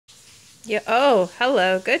Yeah. Oh,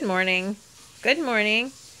 hello. Good morning. Good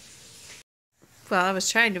morning. Well, I was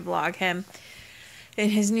trying to vlog him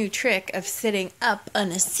in his new trick of sitting up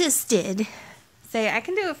unassisted. Say, I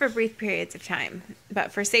can do it for brief periods of time,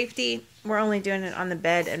 but for safety, we're only doing it on the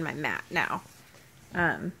bed and my mat now.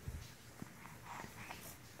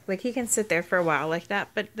 Like he can sit there for a while like that,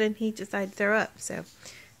 but then he decides to throw up. So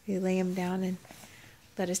we lay him down and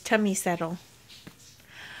let his tummy settle.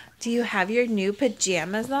 Do you have your new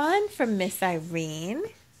pajamas on from Miss Irene?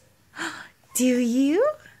 Do you?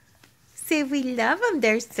 Say we love them.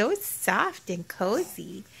 They're so soft and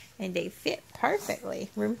cozy, and they fit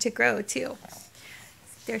perfectly. Room to grow too.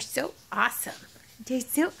 They're so awesome. They're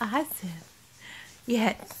so awesome.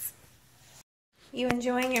 Yes. You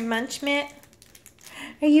enjoying your Munch Mitt?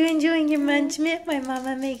 Are you enjoying your Munch Mitt? My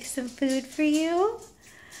mama makes some food for you.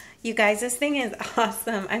 You guys, this thing is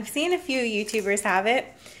awesome. I've seen a few YouTubers have it,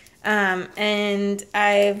 and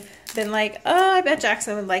I've been like, oh, I bet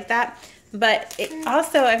Jackson would like that. But it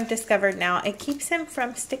also, I've discovered now, it keeps him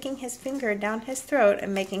from sticking his finger down his throat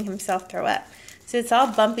and making himself throw up. So it's all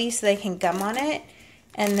bumpy so they can gum on it.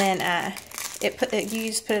 And then you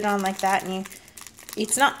just put it on like that, and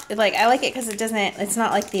it's not, like, I like it because it's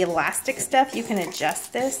not like the elastic stuff. You can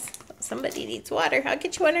adjust this. Somebody needs water. I'll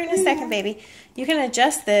get you water in a second, baby. You can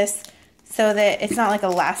adjust this so that it's not like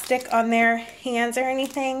elastic on their hands or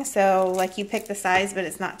anything. So, like, you pick the size, but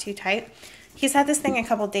it's not too tight. He's had this thing a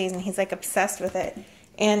couple days, and he's, like, obsessed with it.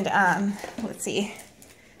 And, let's see.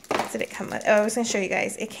 What did it come with? Oh, I was going to show you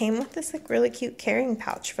guys. It came with this, like, really cute carrying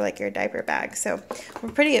pouch for, like, your diaper bag. So, we're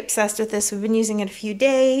pretty obsessed with this. We've been using it a few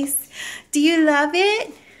days. Do you love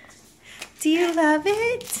it? Do you love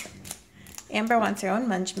it? Amber wants her own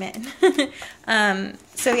Munch Mitt.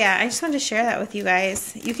 So, yeah, I just wanted to share that with you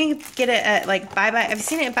guys. You can get it at, like, Bye Bye. I've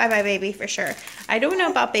seen it at Bye Bye Baby for sure. I don't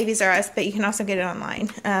know about Babies R Us, but you can also get it online.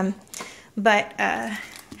 But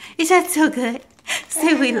is that so good?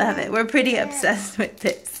 So we love it. We're pretty obsessed with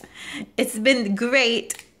this. It's been a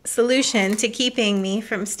great solution to keeping me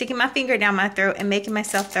from sticking my finger down my throat and making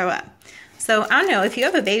myself throw up. So I don't know, if you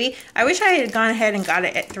have a baby, I wish I had gone ahead and got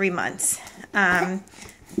it at 3 months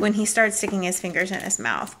when he started sticking his fingers in his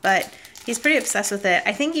mouth. But he's pretty obsessed with it.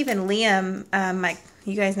 I think even Liam,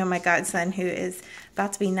 you guys know my godson who is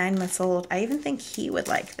about to be 9 months old, I even think he would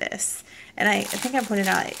like this. And I think I put it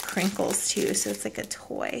out at Crinkles too, so it's like a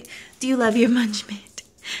toy. Do you love your Munch Mitt?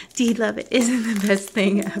 Do you love it? Isn't it the best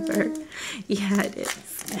thing ever? Yeah, it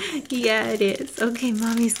is. Yeah, it is. Okay,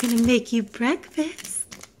 Mommy's gonna make you breakfast.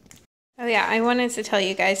 Oh yeah, I wanted to tell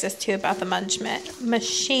you guys this too about the Munch Mitt.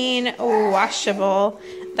 Machine washable.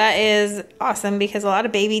 That is awesome because a lot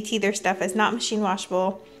of baby teether stuff is not machine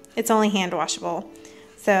washable. It's only hand washable.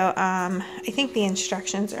 So I think the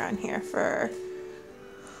instructions are on here for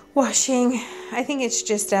washing. I think it's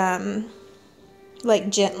just like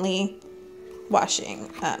gently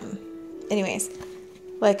washing. Anyways,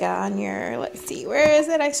 like on your, let's see, where is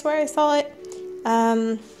it? I swear I saw it.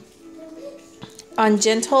 On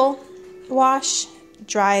gentle wash,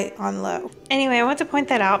 dry on low. Anyway, I want to point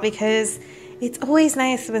that out because it's always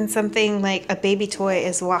nice when something like a baby toy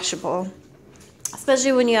is washable,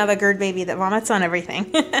 especially when you have a GERD baby that vomits on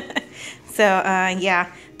everything. So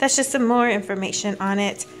yeah, that's just some more information on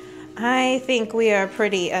it. I think we are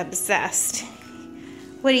pretty obsessed.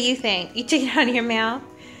 What do you think? You took it out of your mouth?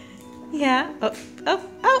 Yeah. Oh, oh,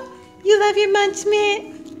 oh. You love your Munch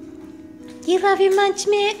Mitt? You love your Munch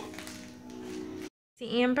Mitt?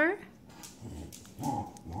 See Amber?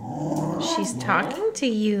 She's talking to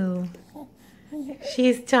you.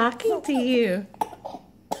 She's talking to you.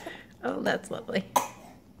 Oh, that's lovely.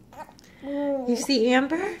 You see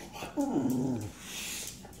Amber?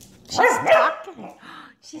 She's talking.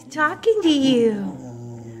 She's talking to you.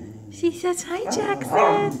 She says, hi,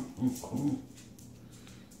 Jackson.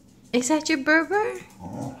 Is that your Berber?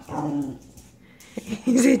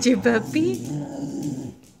 Is it your puppy?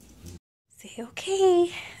 Say,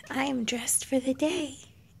 okay, I am dressed for the day.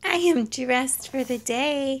 I am dressed for the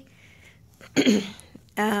day.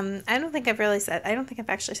 I don't think I've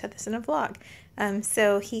actually said this in a vlog.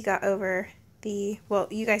 So he got over well,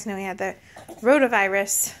 you guys know he had the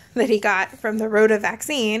rotavirus that he got from the rota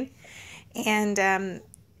vaccine. And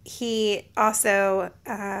he also,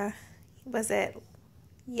 was it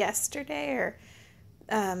yesterday or,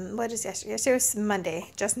 what is yesterday? Yesterday was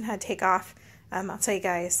Monday. Justin had to take off. I'll tell you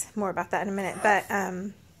guys more about that in a minute. But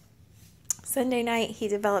Sunday night he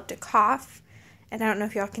developed a cough. And I don't know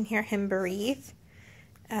if y'all can hear him breathe.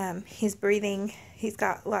 He's breathing. He's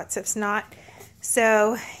got lots of snot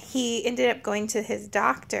So he ended up going to his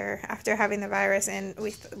doctor after having the virus, and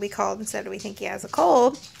we called and said we think he has a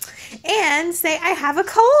cold, and say, I have a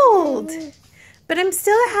cold, but I'm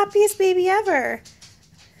still the happiest baby ever.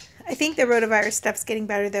 I think the rotavirus stuff's getting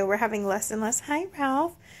better, though. We're having less and less, hi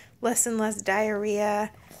Ralph, less and less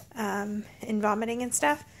diarrhea and vomiting and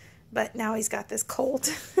stuff, but now he's got this cold.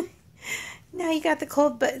 Now you got the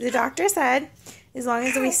cold, but the doctor said as long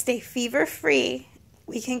as we stay fever-free,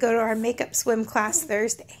 we can go to our makeup swim class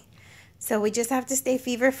Thursday. So we just have to stay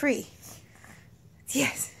fever-free.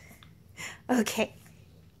 Yes. Okay.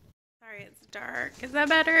 Sorry, it's dark. Is that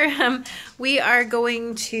better? We are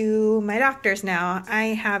going to my doctor's now. I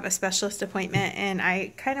have a specialist appointment, and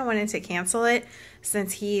I kind of wanted to cancel it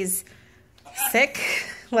since he's sick.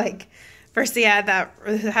 Like, first he had the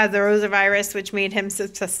rotavirus, which made him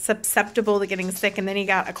susceptible to getting sick, and then he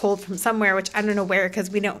got a cold from somewhere, which I don't know where because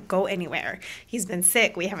we don't go anywhere. He's been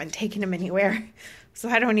sick. We haven't taken him anywhere, so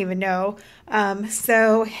I don't even know.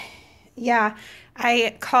 So, yeah,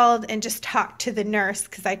 I called and just talked to the nurse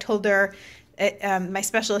because I told her, my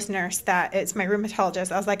specialist nurse, that it's my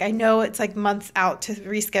rheumatologist. I was like, I know it's like months out to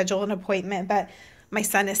reschedule an appointment, but my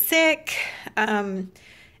son is sick.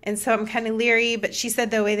 And so I'm kind of leery, but she said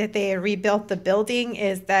the way that they rebuilt the building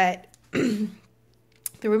is that the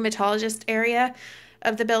rheumatologist area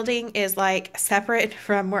of the building is like separate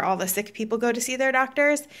from where all the sick people go to see their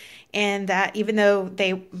doctors. And that even though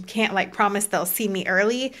they can't like promise they'll see me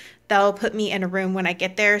early, they'll put me in a room when I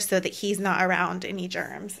get there so that he's not around any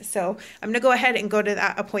germs. So I'm going to go ahead and go to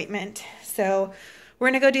that appointment. So we're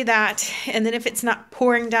going to go do that. And then if it's not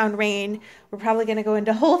pouring down rain, we're probably going to go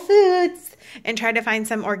into Whole Foods and try to find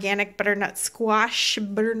some organic butternut squash.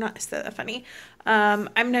 Butternut, is that funny? I'm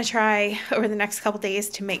going to try over the next couple days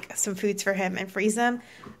to make some foods for him and freeze them.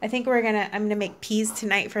 I think I'm going to make peas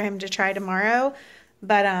tonight for him to try tomorrow.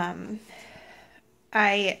 But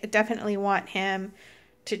I definitely want him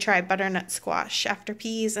to try butternut squash after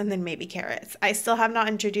peas and then maybe carrots. I still have not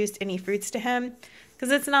introduced any fruits to him.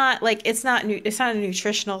 Because it's not a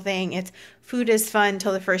nutritional thing. It's food is fun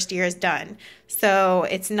till the first year is done. So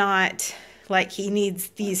it's not like he needs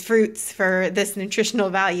these fruits for this nutritional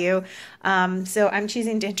value. So I'm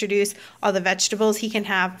choosing to introduce all the vegetables he can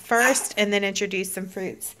have first and then introduce some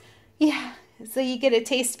fruits. Yeah, so you get a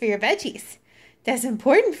taste for your veggies. That's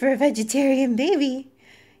important for a vegetarian baby.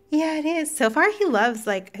 Yeah, it is. So far he loves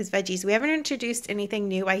like his veggies. We haven't introduced anything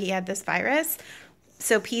new while he had this virus.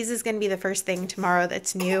 So peas is going to be the first thing tomorrow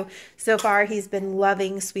that's new. So far, he's been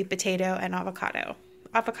loving sweet potato and avocado.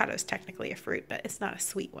 Avocado is technically a fruit, but it's not a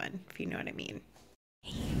sweet one, if you know what I mean.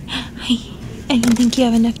 Hi. I don't think you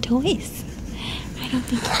have enough toys. I don't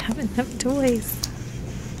think you have enough toys.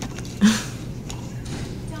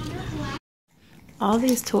 All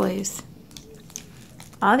these toys.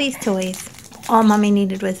 All Mommy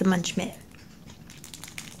needed was a Munch Mitt.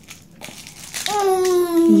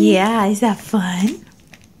 Yeah, is that fun?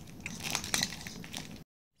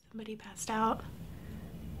 Somebody passed out.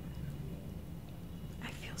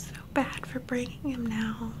 I feel so bad for bringing him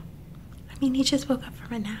now. I mean, he just woke up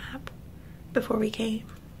from a nap before we came.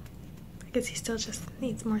 I guess he still just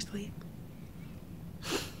needs more sleep.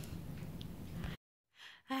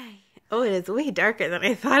 Hi. Oh, it is way darker than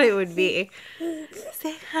I thought it would be.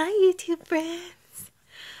 Say hi, YouTube friends.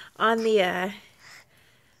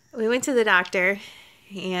 We went to the doctor,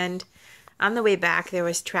 and on the way back there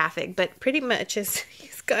was traffic, but pretty much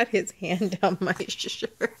he's got his hand down my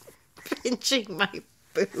shirt, pinching my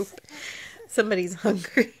boob. Somebody's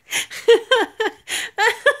hungry.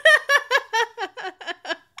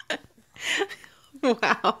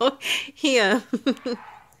 Wow.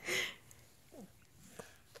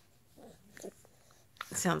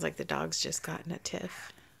 Sounds like the dog's just gotten a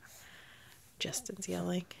tiff. Justin's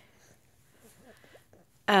yelling.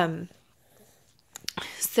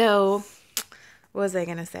 So what was I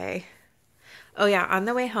gonna say? Oh yeah, on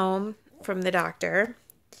the way home from the doctor,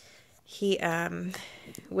 he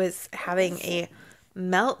was having a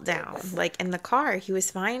meltdown. Like in the car, he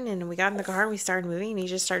was fine, and we got in the car and we started moving, and he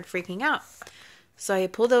just started freaking out. So I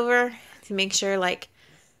pulled over to make sure like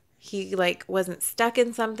he like wasn't stuck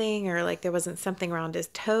in something, or like there wasn't something around his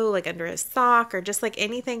toe, like under his sock, or just like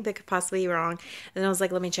anything that could possibly be wrong. And then I was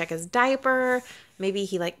like, let me check his diaper. Maybe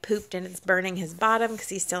he like pooped and it's burning his bottom because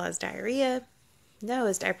he still has diarrhea. No,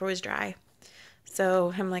 his diaper was dry.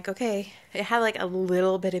 So I'm like, okay. It had like a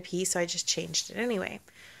little bit of pee, so I just changed it anyway.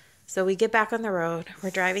 So we get back on the road.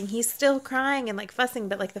 We're driving. He's still crying and like fussing.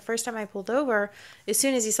 But like the first time I pulled over, as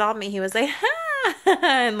soon as he saw me, he was like, ha!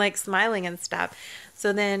 And like smiling and stuff.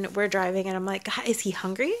 So then we're driving and I'm like, God, is he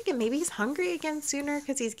hungry again? Maybe he's hungry again sooner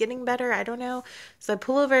because he's getting better. I don't know. So I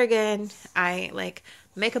pull over again. I like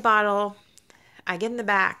make a bottle. I get in the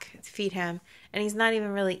back to feed him, and he's not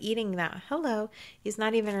even really eating that. Hello. He's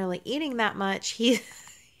not even really eating that much. He's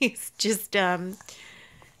just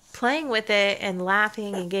playing with it and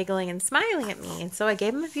laughing and giggling and smiling at me. And so I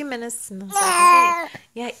gave him a few minutes and I was like, okay,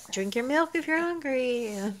 yeah, drink your milk if you're hungry.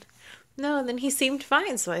 And no, and then he seemed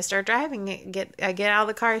fine. So I start driving. I get out of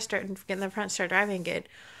the car, get in the front, start driving again.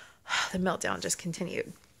 The meltdown just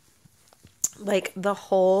continued. Like the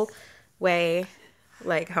whole way,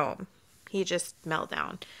 like home. He just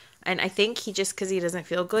meltdown. And I think he just, because he doesn't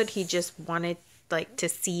feel good, he just wanted like to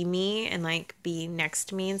see me and like be next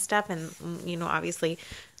to me and stuff. And, you know, obviously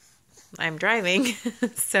I'm driving.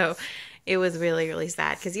 So it was really, really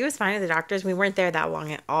sad because he was fine at the doctor's. We weren't there that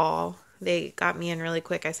long at all. They got me in really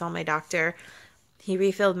quick. I saw my doctor. He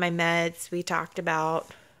refilled my meds. We talked about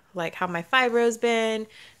like how my fibro's been,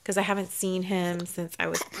 because I haven't seen him since I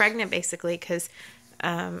was pregnant, basically, because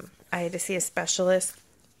I had to see a specialist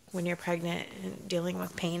when you're pregnant and dealing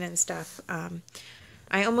with pain and stuff.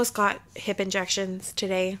 I almost got hip injections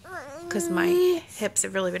today because my hips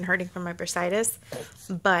have really been hurting from my bursitis.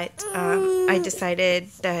 But I decided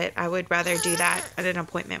that I would rather do that at an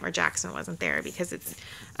appointment where Jackson wasn't there, because it's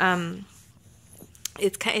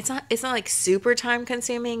not like super time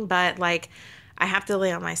consuming, but like I have to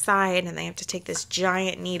lay on my side and they have to take this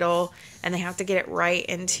giant needle and they have to get it right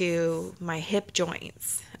into my hip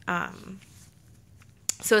joints.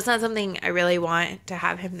 So it's not something I really want to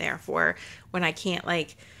have him there for when I can't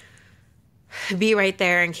like be right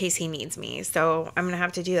there in case he needs me. So I'm going to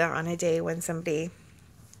have to do that on a day when somebody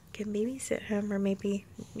can babysit him, or maybe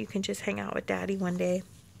you can just hang out with Daddy one day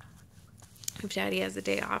if Daddy has a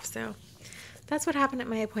day off. So that's what happened at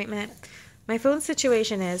my appointment. My phone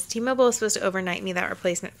situation is T-Mobile was supposed to overnight me that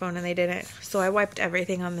replacement phone and they didn't. So I wiped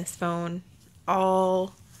everything on this phone,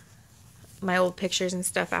 all my old pictures and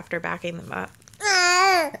stuff after backing them up.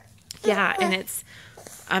 Yeah, and it's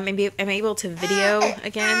I'm able to video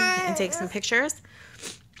again and take some pictures,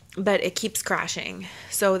 but it keeps crashing.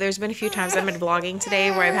 So there's been a few times I've been vlogging today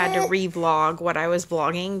where I've had to re-vlog what I was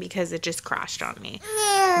vlogging because it just crashed on me.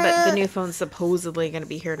 But the new phone's supposedly going to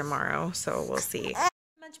be here tomorrow, so we'll see.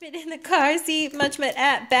 Munch Mitt in the car seat, Munch Mitt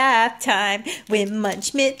at bath time. When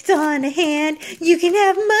Munch Mitt's on hand, you can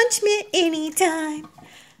have Munch Mitt anytime.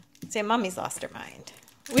 Say, Mommy's lost her mind.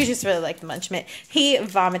 We just really like Munch Mitt. He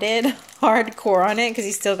vomited hardcore on it because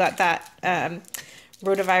he's still got that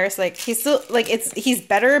rotavirus. Like he's still like he's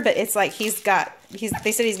better, but it's like they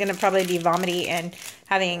said he's gonna probably be vomity and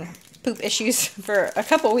having poop issues for a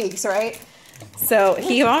couple weeks, right? So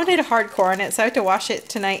he vomited hardcore on it, so I have to wash it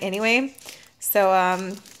tonight anyway. So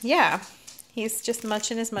yeah, he's just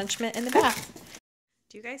munching his Munch Mitt in the bath.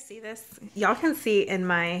 Do you guys see this? Y'all can see in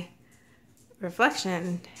my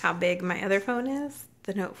reflection how big my other phone is.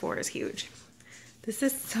 The Note 4 is huge. This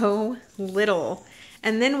is so little.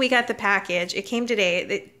 And then we got the package. It came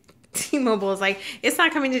today. T-Mobile is like, it's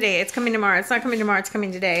not coming today. It's coming tomorrow. It's not coming tomorrow. It's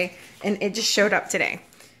coming today. And it just showed up today,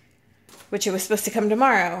 which it was supposed to come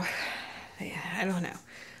tomorrow. Yeah, I don't know.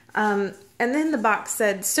 And then the box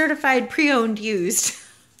said certified pre-owned used.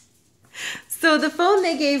 So the phone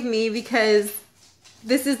they gave me, because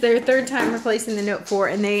this is their third time replacing the Note 4,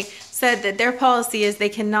 and they said that their policy is they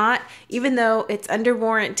cannot, even though it's under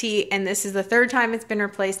warranty and this is the third time it's been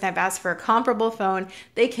replaced and I've asked for a comparable phone,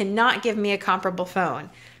 they cannot give me a comparable phone.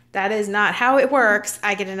 That is not how it works.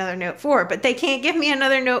 I get another Note 4, but they can't give me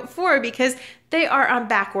another Note 4 because they are on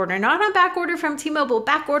back order. Not on back order from T-Mobile,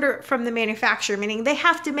 back order from the manufacturer, meaning they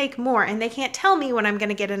have to make more and they can't tell me when I'm going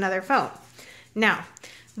to get another phone. Now,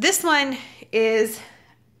 this one is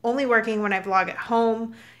only working when I vlog at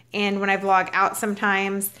home and when I vlog out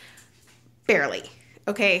sometimes. Barely.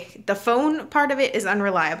 Okay, the phone part of it is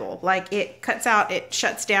unreliable. Like it cuts out, it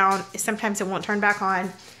shuts down, sometimes it won't turn back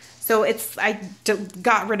on. So I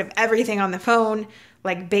got rid of everything on the phone,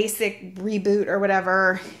 like basic reboot or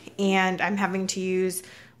whatever, and I'm having to use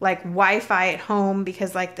like Wi-Fi at home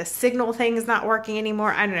because like the signal thing is not working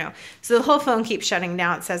anymore. I don't know. So the whole phone keeps shutting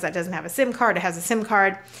down. It says that doesn't have a SIM card. It has a SIM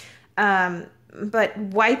card. But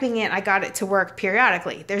wiping it, I got it to work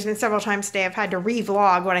periodically. There's been several times today I've had to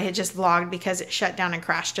re-vlog what I had just vlogged because it shut down and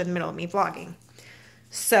crashed in the middle of me vlogging.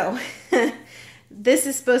 So this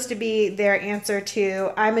is supposed to be their answer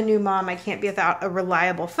to, I'm a new mom, I can't be without a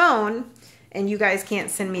reliable phone, and you guys can't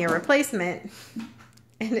send me a replacement.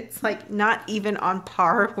 And it's like not even on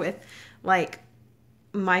par with like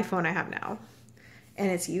my phone I have now. And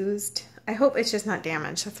it's used. I hope it's just not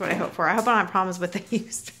damaged. That's what I hope for. I hope I don't have problems with the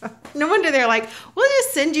used phone. No wonder they're like, we'll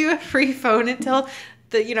just send you a free phone until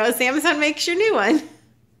Samsung makes your new one.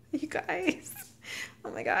 You guys.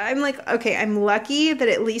 Oh my God. I'm like, okay, I'm lucky that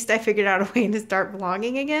at least I figured out a way to start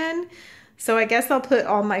vlogging again. So I guess I'll put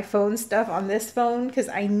all my phone stuff on this phone because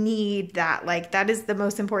I need that. Like, that is the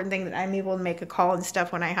most important thing, that I'm able to make a call and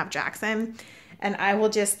stuff when I have Jackson. And I will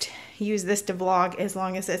just use this to vlog as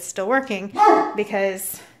long as it's still working,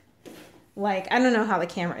 because, like, I don't know how the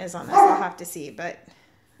camera is on this. I'll have to see, but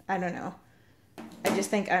I don't know. I just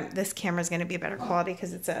think this camera is going to be a better quality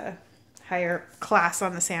because it's a higher class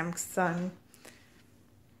on the Samsung.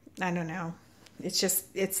 I don't know.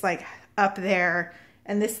 It's like up there.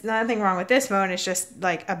 And this, nothing wrong with this phone. It's just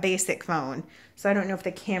like a basic phone. So I don't know if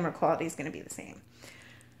the camera quality is going to be the same.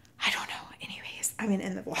 I don't know. Anyways, I'm going to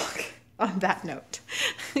end the vlog on that note.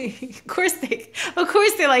 Of course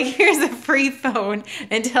they're like, here's a free phone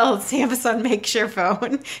until Samsung makes your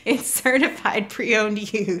phone. It's certified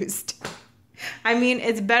pre-owned used. I mean,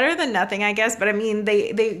 it's better than nothing, I guess. But I mean,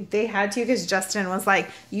 they had to, because Justin was like,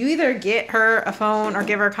 you either get her a phone or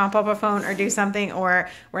give her Comp Up a phone or do something, or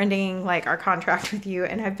we're ending like our contract with you.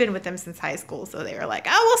 And I've been with them since high school. So they were like,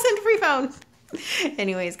 oh, we'll send a free phone.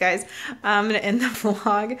 Anyways, guys, I'm going to end the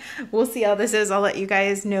vlog. We'll see how this is. I'll let you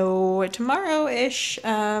guys know tomorrow-ish.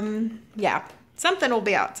 Yeah, something will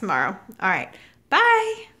be out tomorrow. All right.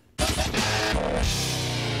 Bye.